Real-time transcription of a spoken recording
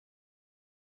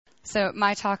So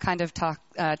my talk kind of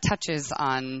touches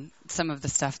on some of the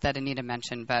stuff that Anita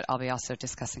mentioned, but I'll be also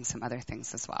discussing some other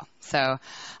things as well. So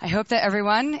I hope that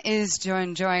everyone is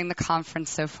enjoying the conference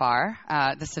so far.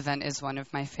 This event is one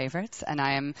of my favorites, and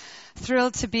I am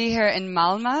thrilled to be here in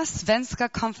Malmö. Svenska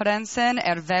konferensen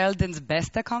världens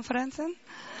bästa konferensen.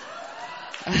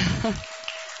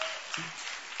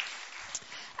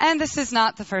 And this is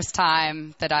not the first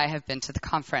time that I have been to the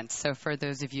conference. So for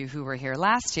those of you who were here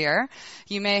last year,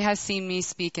 you may have seen me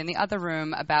speak in the other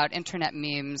room about internet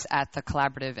memes at the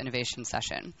Collaborative Innovation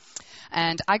Session.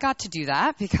 And I got to do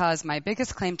that because my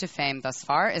biggest claim to fame thus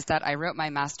far is that I wrote my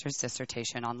master's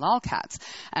dissertation on lolcats.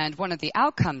 And one of the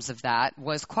outcomes of that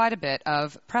was quite a bit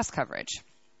of press coverage.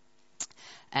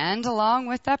 And along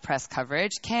with that press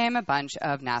coverage came a bunch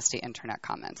of nasty internet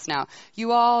comments. Now,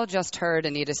 you all just heard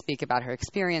Anita speak about her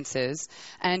experiences,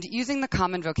 and using the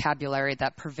common vocabulary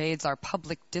that pervades our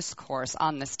public discourse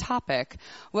on this topic,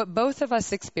 what both of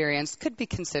us experienced could be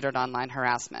considered online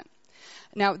harassment.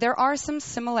 Now, there are some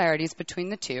similarities between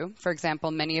the two. For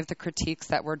example, many of the critiques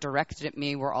that were directed at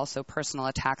me were also personal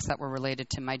attacks that were related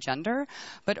to my gender.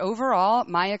 But overall,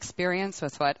 my experience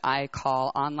with what I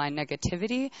call online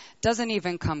negativity doesn't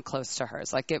even come close to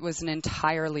hers. Like, it was an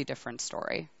entirely different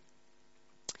story.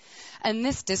 And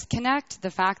this disconnect, the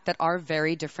fact that our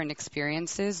very different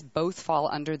experiences both fall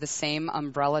under the same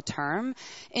umbrella term,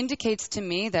 indicates to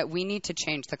me that we need to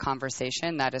change the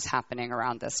conversation that is happening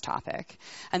around this topic.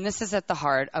 And this is at the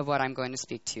heart of what I'm going to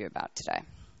speak to you about today.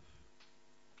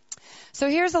 So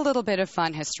here's a little bit of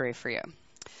fun history for you.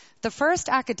 The first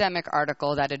academic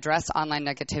article that addressed online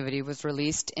negativity was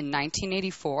released in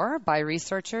 1984 by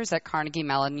researchers at Carnegie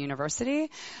Mellon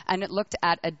University, and it looked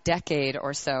at a decade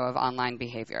or so of online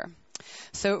behavior.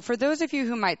 So for those of you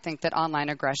who might think that online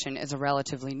aggression is a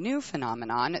relatively new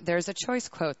phenomenon, there's a choice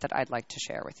quote that I'd like to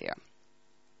share with you.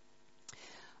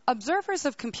 Observers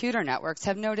of computer networks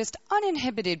have noticed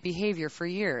uninhibited behavior for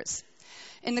years.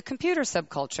 In the computer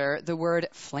subculture, the word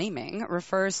flaming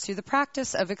refers to the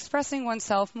practice of expressing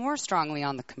oneself more strongly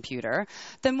on the computer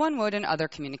than one would in other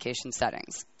communication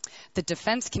settings. The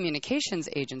Defense Communications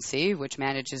Agency, which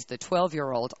manages the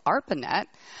 12-year-old ARPANET,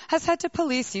 has had to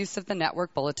police use of the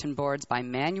network bulletin boards by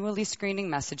manually screening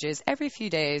messages every few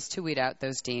days to weed out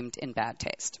those deemed in bad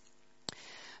taste.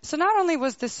 So not only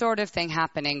was this sort of thing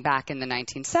happening back in the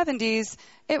 1970s,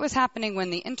 it was happening when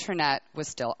the internet was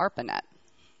still ARPANET.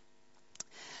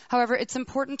 However, it's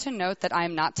important to note that I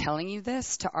am not telling you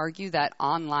this to argue that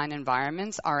online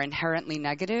environments are inherently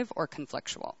negative or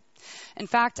conflictual. In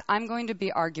fact, I'm going to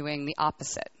be arguing the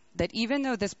opposite, that even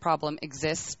though this problem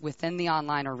exists within the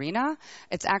online arena,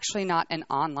 it's actually not an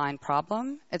online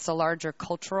problem. It's a larger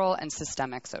cultural and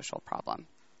systemic social problem.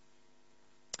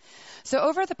 So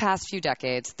over the past few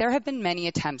decades, there have been many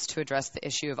attempts to address the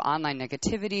issue of online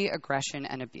negativity, aggression,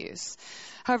 and abuse.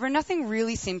 However, nothing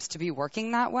really seems to be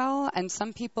working that well, and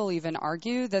some people even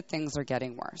argue that things are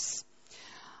getting worse.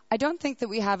 I don't think that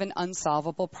we have an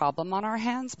unsolvable problem on our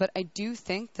hands, but I do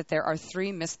think that there are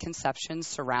three misconceptions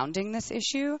surrounding this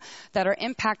issue that are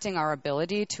impacting our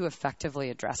ability to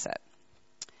effectively address it.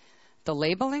 The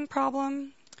labeling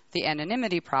problem, the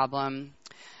anonymity problem,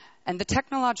 and the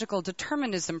technological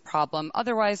determinism problem,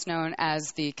 otherwise known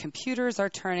as the computers are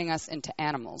turning us into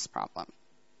animals problem.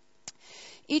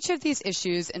 Each of these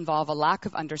issues involve a lack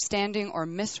of understanding or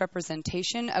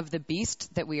misrepresentation of the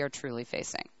beast that we are truly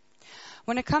facing.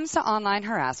 When it comes to online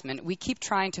harassment, we keep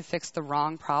trying to fix the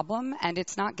wrong problem, and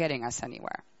it's not getting us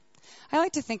anywhere. I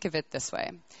like to think of it this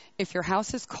way. If your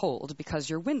house is cold because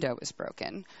your window is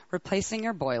broken, replacing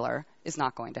your boiler is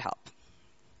not going to help.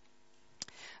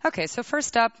 Okay, so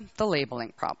first up, the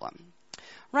labeling problem.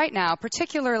 Right now,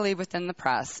 particularly within the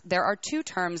press, there are two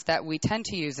terms that we tend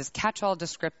to use as catch-all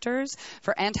descriptors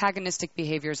for antagonistic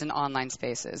behaviors in online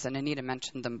spaces, and Anita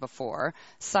mentioned them before,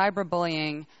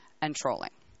 cyberbullying and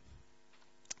trolling.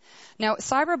 Now,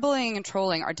 cyberbullying and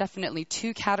trolling are definitely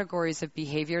two categories of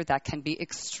behavior that can be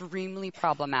extremely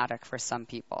problematic for some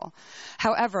people.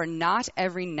 However, not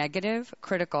every negative,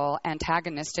 critical,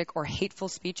 antagonistic, or hateful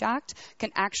speech act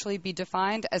can actually be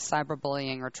defined as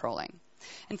cyberbullying or trolling.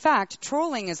 In fact,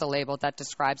 trolling is a label that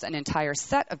describes an entire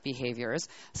set of behaviors,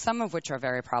 some of which are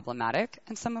very problematic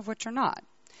and some of which are not.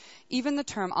 Even the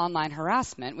term online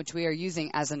harassment, which we are using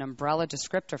as an umbrella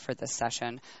descriptor for this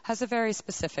session, has a very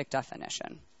specific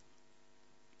definition.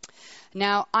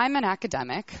 Now, I'm an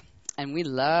academic, and we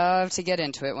love to get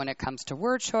into it when it comes to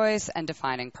word choice and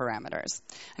defining parameters.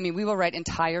 I mean, we will write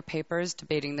entire papers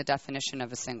debating the definition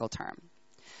of a single term.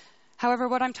 However,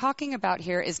 what I'm talking about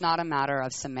here is not a matter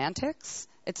of semantics.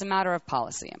 It's a matter of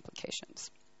policy implications.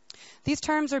 These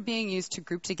terms are being used to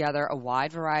group together a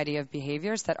wide variety of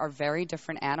behaviors that are very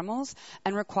different animals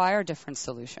and require different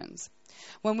solutions.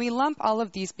 When we lump all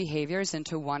of these behaviors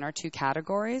into one or two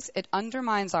categories, it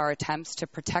undermines our attempts to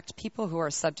protect people who are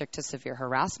subject to severe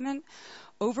harassment,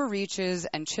 overreaches,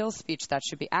 and chill speech that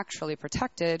should be actually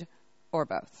protected, or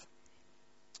both.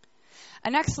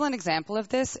 An excellent example of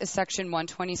this is Section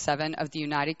 127 of the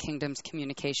United Kingdom's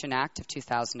Communication Act of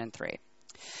 2003.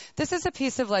 This is a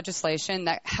piece of legislation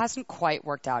that hasn't quite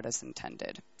worked out as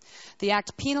intended. The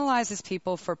act penalizes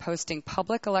people for posting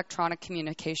public electronic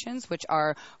communications which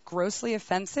are grossly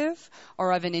offensive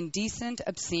or of an indecent,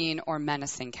 obscene, or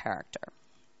menacing character.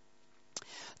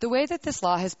 The way that this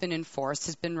law has been enforced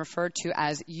has been referred to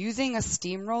as using a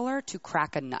steamroller to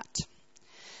crack a nut.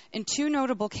 In two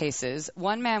notable cases,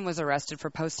 one man was arrested for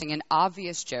posting an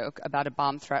obvious joke about a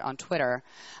bomb threat on Twitter,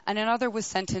 and another was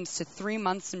sentenced to 3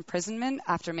 months imprisonment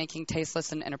after making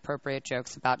tasteless and inappropriate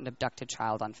jokes about an abducted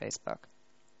child on Facebook.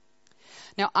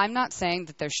 Now, I'm not saying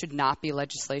that there should not be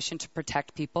legislation to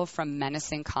protect people from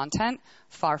menacing content.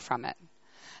 Far from it.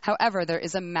 However, there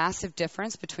is a massive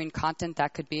difference between content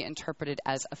that could be interpreted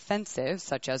as offensive,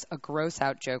 such as a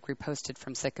gross-out joke reposted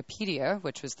from Wikipedia,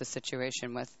 which was the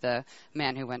situation with the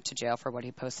man who went to jail for what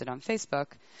he posted on Facebook,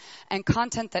 and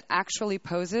content that actually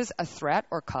poses a threat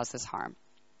or causes harm.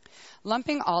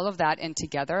 Lumping all of that in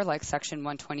together, like Section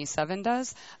 127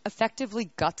 does,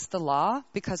 effectively guts the law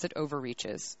because it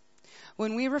overreaches.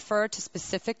 When we refer to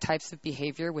specific types of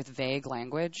behavior with vague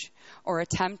language or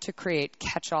attempt to create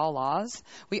catch-all laws,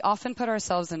 we often put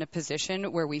ourselves in a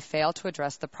position where we fail to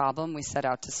address the problem we set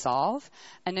out to solve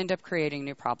and end up creating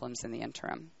new problems in the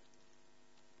interim.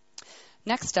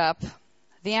 Next up,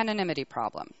 the anonymity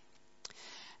problem.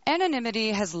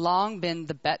 Anonymity has long been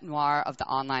the bête noire of the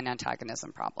online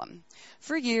antagonism problem.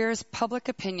 For years, public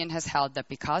opinion has held that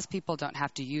because people don't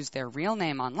have to use their real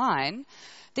name online,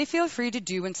 they feel free to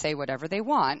do and say whatever they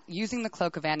want, using the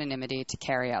cloak of anonymity to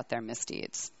carry out their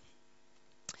misdeeds.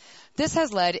 This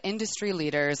has led industry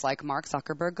leaders like Mark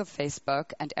Zuckerberg of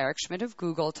Facebook and Eric Schmidt of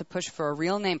Google to push for a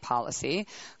real name policy,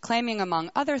 claiming, among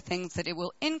other things, that it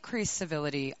will increase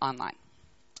civility online.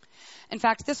 In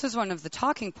fact, this was one of the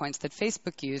talking points that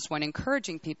Facebook used when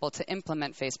encouraging people to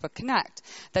implement Facebook Connect,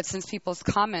 that since people's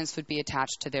comments would be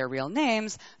attached to their real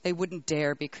names, they wouldn't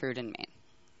dare be crude and mean.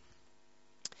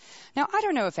 Now, I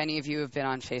don't know if any of you have been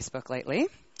on Facebook lately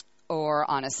or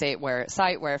on a site where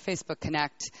Facebook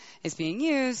Connect is being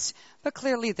used, but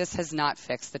clearly this has not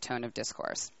fixed the tone of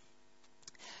discourse.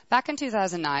 Back in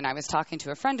 2009, I was talking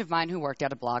to a friend of mine who worked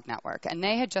at a blog network, and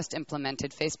they had just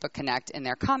implemented Facebook Connect in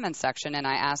their comments section, and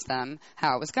I asked them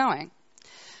how it was going.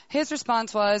 His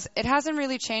response was, "It hasn't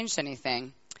really changed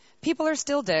anything. People are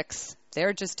still dicks.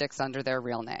 They're just dicks under their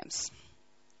real names."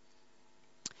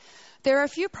 There are a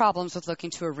few problems with looking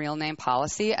to a real name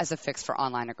policy as a fix for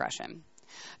online aggression.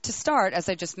 To start, as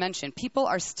I just mentioned, people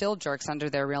are still jerks under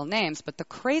their real names, but the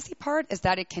crazy part is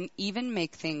that it can even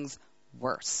make things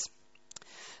worse.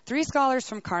 3 scholars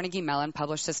from Carnegie Mellon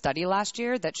published a study last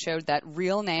year that showed that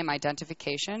real name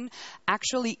identification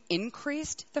actually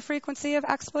increased the frequency of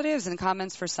expletives in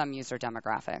comments for some user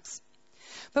demographics.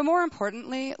 But more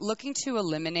importantly, looking to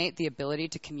eliminate the ability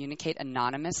to communicate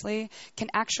anonymously can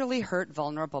actually hurt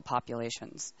vulnerable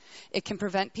populations. It can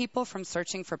prevent people from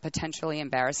searching for potentially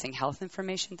embarrassing health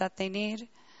information that they need.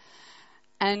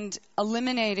 And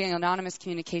eliminating anonymous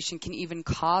communication can even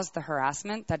cause the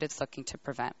harassment that it's looking to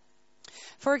prevent.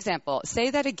 For example, say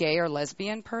that a gay or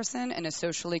lesbian person in a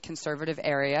socially conservative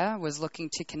area was looking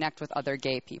to connect with other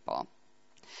gay people.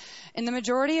 In the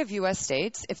majority of U.S.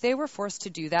 states, if they were forced to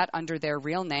do that under their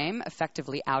real name,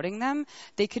 effectively outing them,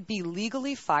 they could be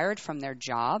legally fired from their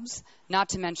jobs, not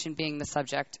to mention being the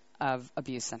subject of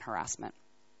abuse and harassment.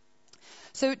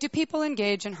 So do people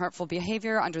engage in hurtful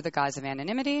behavior under the guise of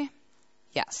anonymity?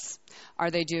 Yes.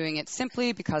 Are they doing it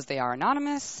simply because they are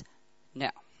anonymous? No.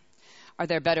 Are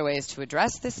there better ways to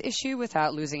address this issue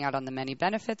without losing out on the many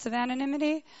benefits of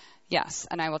anonymity? Yes,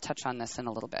 and I will touch on this in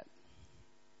a little bit.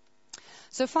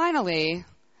 So finally,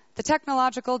 the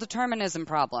technological determinism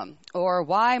problem, or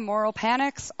why moral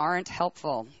panics aren't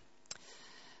helpful.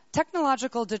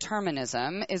 Technological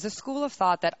determinism is a school of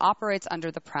thought that operates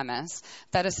under the premise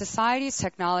that a society's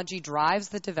technology drives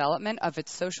the development of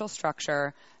its social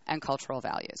structure and cultural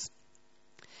values.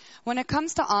 When it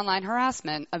comes to online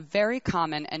harassment, a very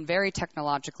common and very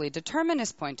technologically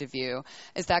determinist point of view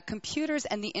is that computers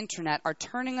and the internet are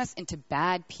turning us into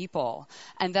bad people,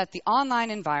 and that the online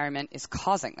environment is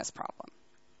causing this problem.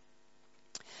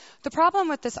 The problem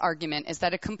with this argument is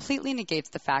that it completely negates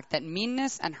the fact that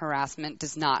meanness and harassment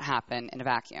does not happen in a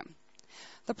vacuum.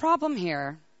 The problem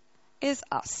here is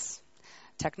us.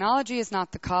 Technology is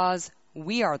not the cause.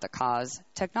 We are the cause.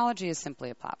 Technology is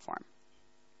simply a platform.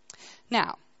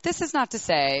 Now, this is not to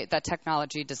say that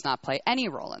technology does not play any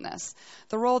role in this.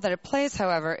 The role that it plays,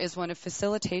 however, is one of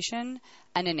facilitation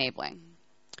and enabling.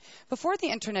 Before the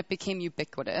internet became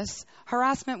ubiquitous,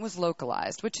 harassment was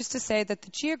localized, which is to say that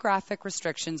the geographic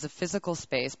restrictions of physical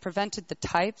space prevented the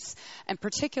types, and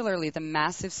particularly the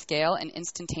massive scale and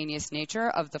instantaneous nature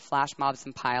of the flash mobs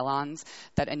and pile-ons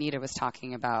that Anita was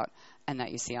talking about and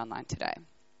that you see online today.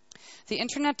 The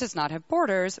internet does not have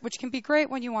borders, which can be great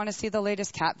when you want to see the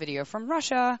latest cat video from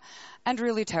Russia, and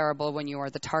really terrible when you are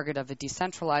the target of a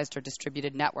decentralized or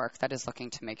distributed network that is looking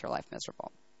to make your life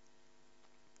miserable.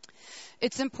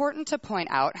 It's important to point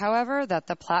out, however, that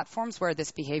the platforms where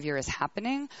this behavior is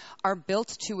happening are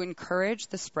built to encourage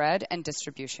the spread and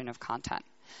distribution of content.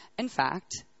 In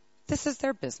fact, this is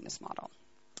their business model.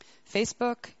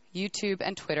 Facebook, YouTube,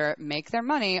 and Twitter make their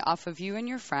money off of you and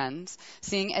your friends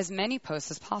seeing as many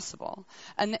posts as possible.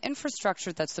 And the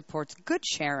infrastructure that supports good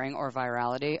sharing or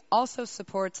virality also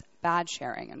supports bad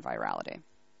sharing and virality.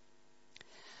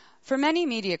 For many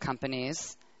media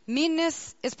companies,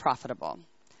 meanness is profitable.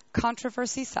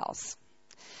 Controversy sells.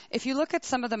 If you look at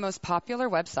some of the most popular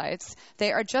websites,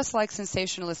 they are just like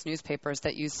sensationalist newspapers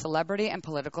that use celebrity and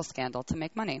political scandal to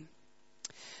make money.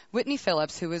 Whitney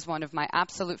Phillips, who is one of my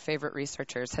absolute favorite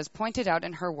researchers, has pointed out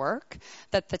in her work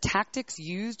that the tactics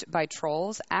used by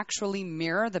trolls actually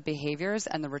mirror the behaviors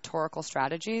and the rhetorical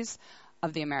strategies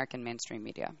of the American mainstream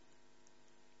media.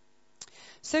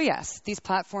 So yes, these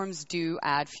platforms do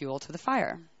add fuel to the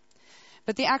fire.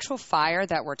 But the actual fire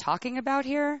that we're talking about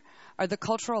here are the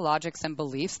cultural logics and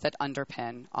beliefs that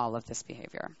underpin all of this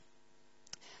behavior.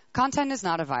 Content is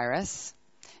not a virus.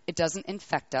 It doesn't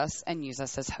infect us and use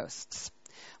us as hosts.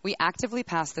 We actively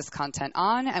pass this content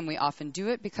on, and we often do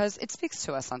it because it speaks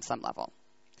to us on some level.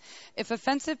 If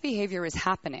offensive behavior is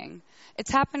happening,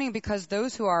 it's happening because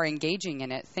those who are engaging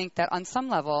in it think that on some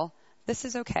level, this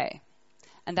is okay.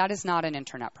 And that is not an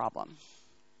internet problem.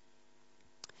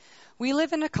 We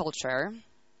live in a culture,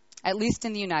 at least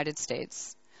in the United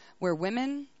States, where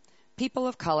women, people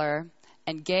of color,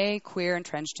 and gay, queer, and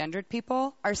transgendered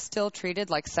people are still treated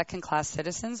like second-class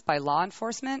citizens by law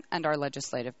enforcement and our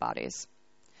legislative bodies.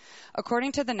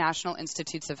 According to the National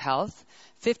Institutes of Health,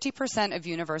 50% of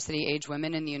university-age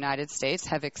women in the United States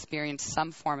have experienced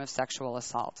some form of sexual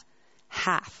assault.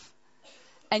 Half.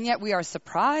 And yet we are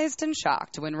surprised and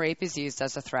shocked when rape is used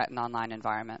as a threat in online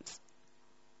environments.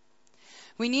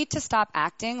 We need to stop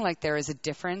acting like there is a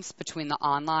difference between the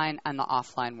online and the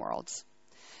offline worlds.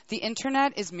 The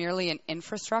internet is merely an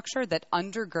infrastructure that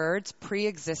undergirds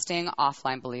pre-existing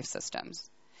offline belief systems.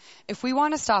 If we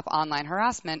want to stop online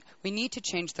harassment, we need to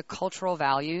change the cultural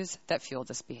values that fuel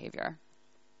this behavior.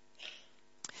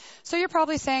 So you're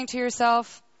probably saying to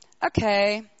yourself,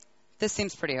 okay, this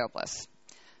seems pretty hopeless.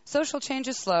 Social change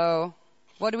is slow.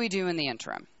 What do we do in the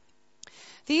interim?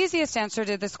 The easiest answer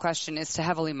to this question is to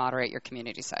heavily moderate your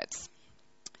community sites.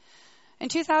 In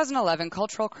 2011,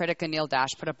 cultural critic Anil Dash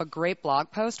put up a great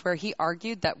blog post where he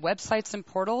argued that websites and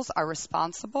portals are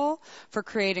responsible for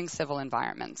creating civil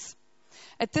environments.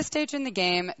 At this stage in the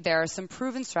game, there are some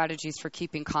proven strategies for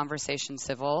keeping conversation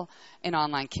civil in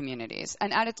online communities.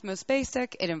 And at its most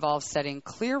basic, it involves setting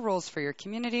clear rules for your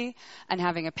community and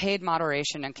having a paid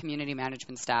moderation and community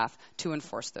management staff to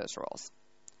enforce those rules.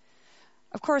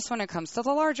 Of course, when it comes to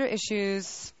the larger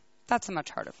issues, that's a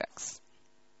much harder fix.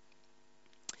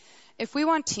 If we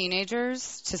want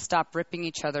teenagers to stop ripping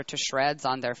each other to shreds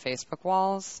on their Facebook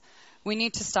walls, we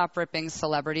need to stop ripping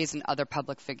celebrities and other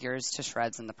public figures to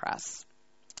shreds in the press.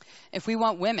 If we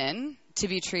want women to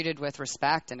be treated with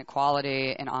respect and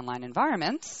equality in online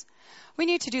environments, we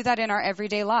need to do that in our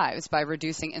everyday lives by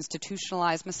reducing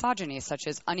institutionalized misogyny such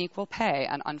as unequal pay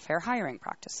and unfair hiring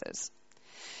practices.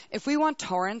 If we want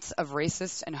torrents of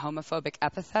racist and homophobic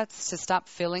epithets to stop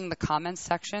filling the comments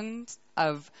sections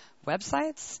of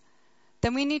websites,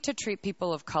 then we need to treat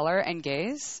people of color and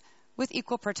gays with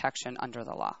equal protection under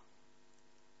the law.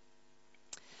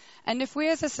 And if we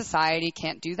as a society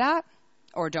can't do that,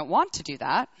 or don't want to do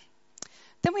that,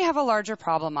 then we have a larger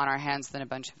problem on our hands than a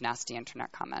bunch of nasty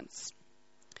internet comments.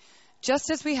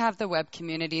 Just as we have the web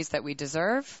communities that we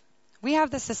deserve, we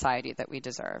have the society that we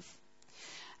deserve.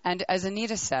 And as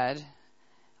Anita said,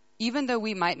 even though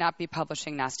we might not be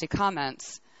publishing nasty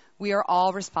comments, we are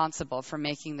all responsible for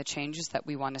making the changes that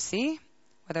we want to see,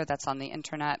 whether that's on the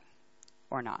internet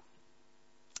or not.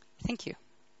 Thank you.